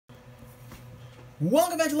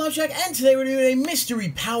Welcome back to Loveshack, and today we're doing a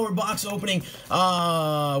mystery power box opening,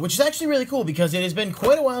 which is actually really cool because it has been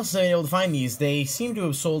quite a while since I've been able to find these. They seem to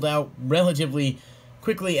have sold out relatively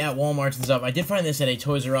quickly at Walmart and stuff. I did find this at a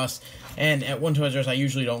Toys R Us, and at one Toys R Us I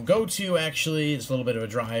usually don't go to, actually. It's a little bit of a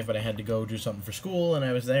drive, but I had to go do something for school, and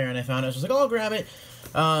I was there, and I found it. I was like, oh, I'll grab it.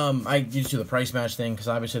 I used to do the price match thing, because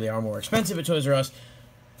obviously they are more expensive at Toys R Us.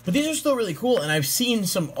 But these are still really cool, and I've seen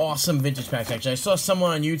some awesome vintage packs, actually. I saw someone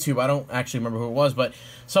on YouTube, I don't actually remember who it was, but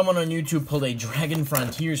someone on YouTube pulled a Dragon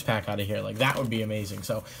Frontiers pack out of here. Like, that would be amazing.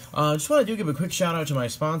 So, just want to give a quick shout-out to my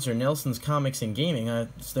sponsor, Nelson's Comics and Gaming.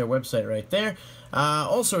 It's their website right there.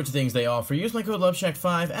 All sorts of things they offer. Use my code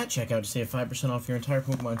Loveshack5 at checkout to save 5% off your entire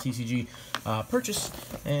Pokemon TCG purchase.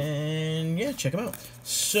 And, yeah, check them out.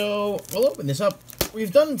 So, we'll open this up.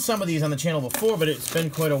 We've done some of these on the channel before, but it's been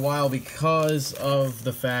quite a while because of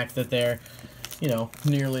the fact that they're, you know,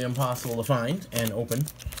 nearly impossible to find and open,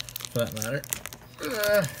 for that matter.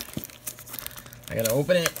 I gotta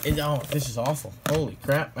open it. Oh, this is awful. Holy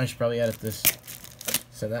crap. I should probably edit this.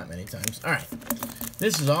 Said that many times. Alright.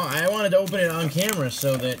 This is all. I wanted to open it on camera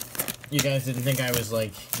so that you guys didn't think I was,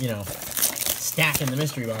 like, you know, stacking the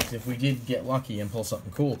mystery box if we did get lucky and pull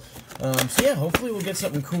something cool. So yeah, hopefully we'll get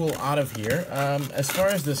something cool out of here. As far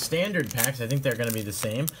as the standard packs, I think they're going to be the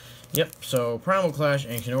same. Yep, so Primal Clash,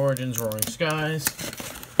 Ancient Origins, Roaring Skies.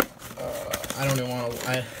 I don't even want to...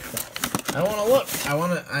 I don't want to look.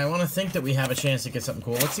 I want to think that we have a chance to get something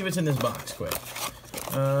cool. Let's see what's in this box quick.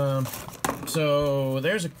 So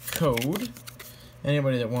there's a code.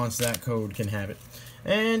 Anybody that wants that code can have it.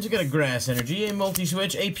 And you got a Grass Energy, a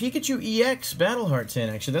Multi-Switch, a Pikachu EX Battle Heart tin.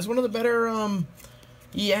 Actually, that's one of the better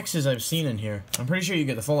EXs I've seen in here. I'm pretty sure you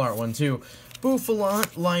get the full art one, too.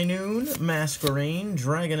 Bouffalant, Linoon, Masquerain,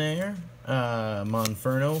 Dragonair,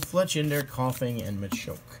 Monferno, Fletchinder, Coughing, and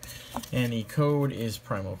Machoke. And the code is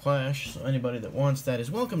Primal Clash, so anybody that wants that is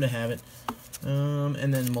welcome to have it.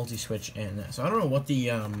 And then Multi-Switch and that. So I don't know what the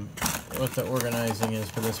organizing is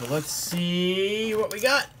for this, but let's see what we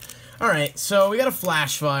got. Alright, so we got a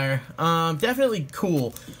Flashfire. Definitely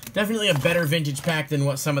cool. Definitely a better vintage pack than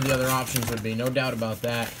what some of the other options would be. No doubt about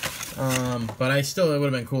that. But it would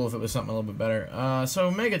have been cool if it was something a little bit better. So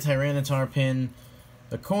Mega Tyranitar pin.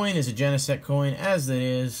 The coin is a Genesect coin, as it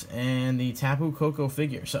is, and the Tapu Koko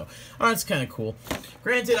figure. So, that's kind of cool.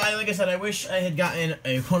 Granted, like I said, I wish I had gotten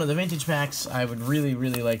one of the vintage packs. I would really,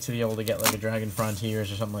 really like to be able to get, like, a Dragon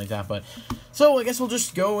Frontiers or something like that. But so, I guess we'll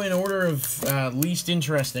just go in order of least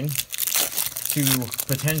interesting to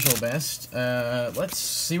potential best. Let's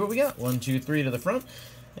see what we got. 1, 2, 3 to the front.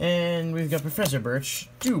 And we've got Professor Birch,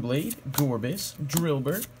 Doublade, Gorbis,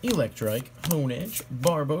 Drillbur, Electrike, Honedge,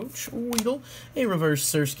 Barboach, Weedle, a Reverse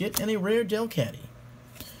Surskit, and a Rare Delcatty.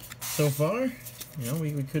 So far, you know,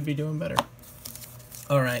 we could be doing better.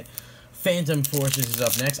 Alright, Phantom Forces is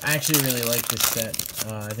up next. I actually really like this set.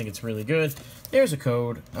 I think it's really good. There's a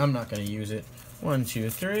code. I'm not going to use it. 1, 2,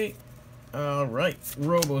 3. Alright,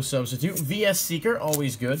 Robo Substitute, VS Seeker,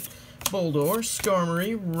 always good. Boldore,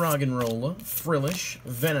 Skarmory, Roggenrola, Frillish,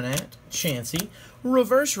 Venonat, Chansey,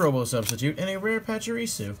 Reverse Robo Substitute, and a Rare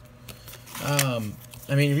Pachirisu.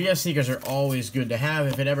 I mean, VS Seekers are always good to have.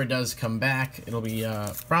 If it ever does come back, it'll be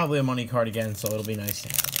probably a money card again, so it'll be nice to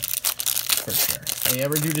have it. For sure. If they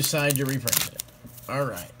ever do decide to reprint it.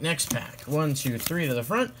 Alright, next pack. 1, 2, 3 to the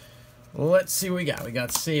front. Let's see what we got. We got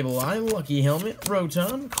Sableye, Lucky Helmet,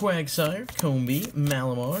 Rotom, Quagsire, Combee,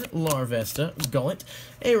 Malamar, Larvesta, Gullet,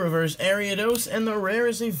 a Reverse Ariados, and the rare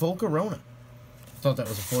is a Volcarona. Thought that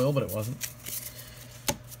was a foil, but it wasn't.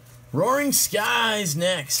 Roaring Skies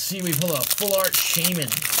next. See, we pull a Full Art Shaman.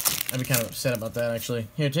 I'd be kind of upset about that, actually.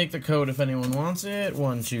 Here, take the code if anyone wants it.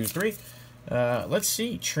 1, 2, 3. Let's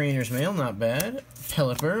see. Trainer's Mail, not bad.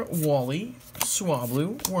 Pelipper, Wally,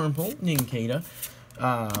 Swablu, Wurmple, Nincada,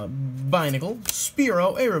 Binacle,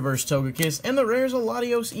 Spearow, a Reverse Togekiss, and the rare is a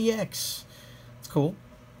Latios EX. It's cool.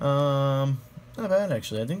 Not bad,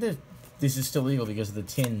 actually. I think that this is still legal because of the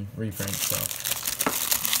tin reprint, so.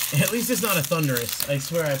 At least it's not a Thundurus. I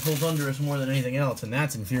swear I pull Thundurus more than anything else, and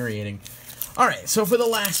that's infuriating. Alright, so for the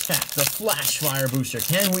last pack, the Flashfire Booster.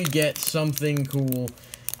 Can we get something cool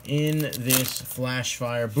in this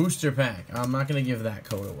Flashfire Booster pack? I'm not going to give that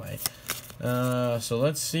code away. So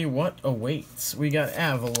let's see what awaits. We got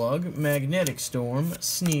Avalugg, Magnetic Storm,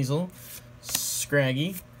 Sneasel,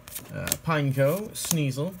 Scraggy, Pineco,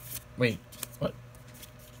 Sneasel. Wait, what?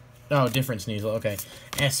 Oh, different Sneasel, okay.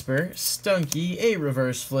 Esper, Stunky, a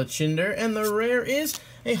Reverse Fletchinder, and the rare is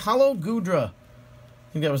a Hollow Goodra.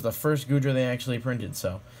 I think that was the first Goodra they actually printed,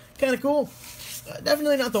 so. kind of cool.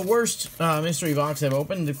 Definitely not the worst mystery box I've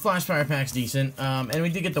opened. The Flash Fire Pack's decent. And we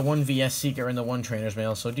did get the 1 VS Seeker and the 1 Trainer's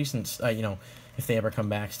Mail, so decent, you know, if they ever come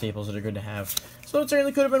back, staples that are good to have. So it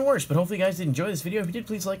certainly could have been worse, but hopefully you guys did enjoy this video. If you did,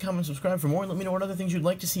 please like, comment, subscribe for more, and let me know what other things you'd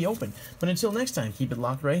like to see open. But until next time, keep it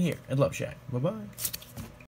locked right here at Loveshack. Bye-bye.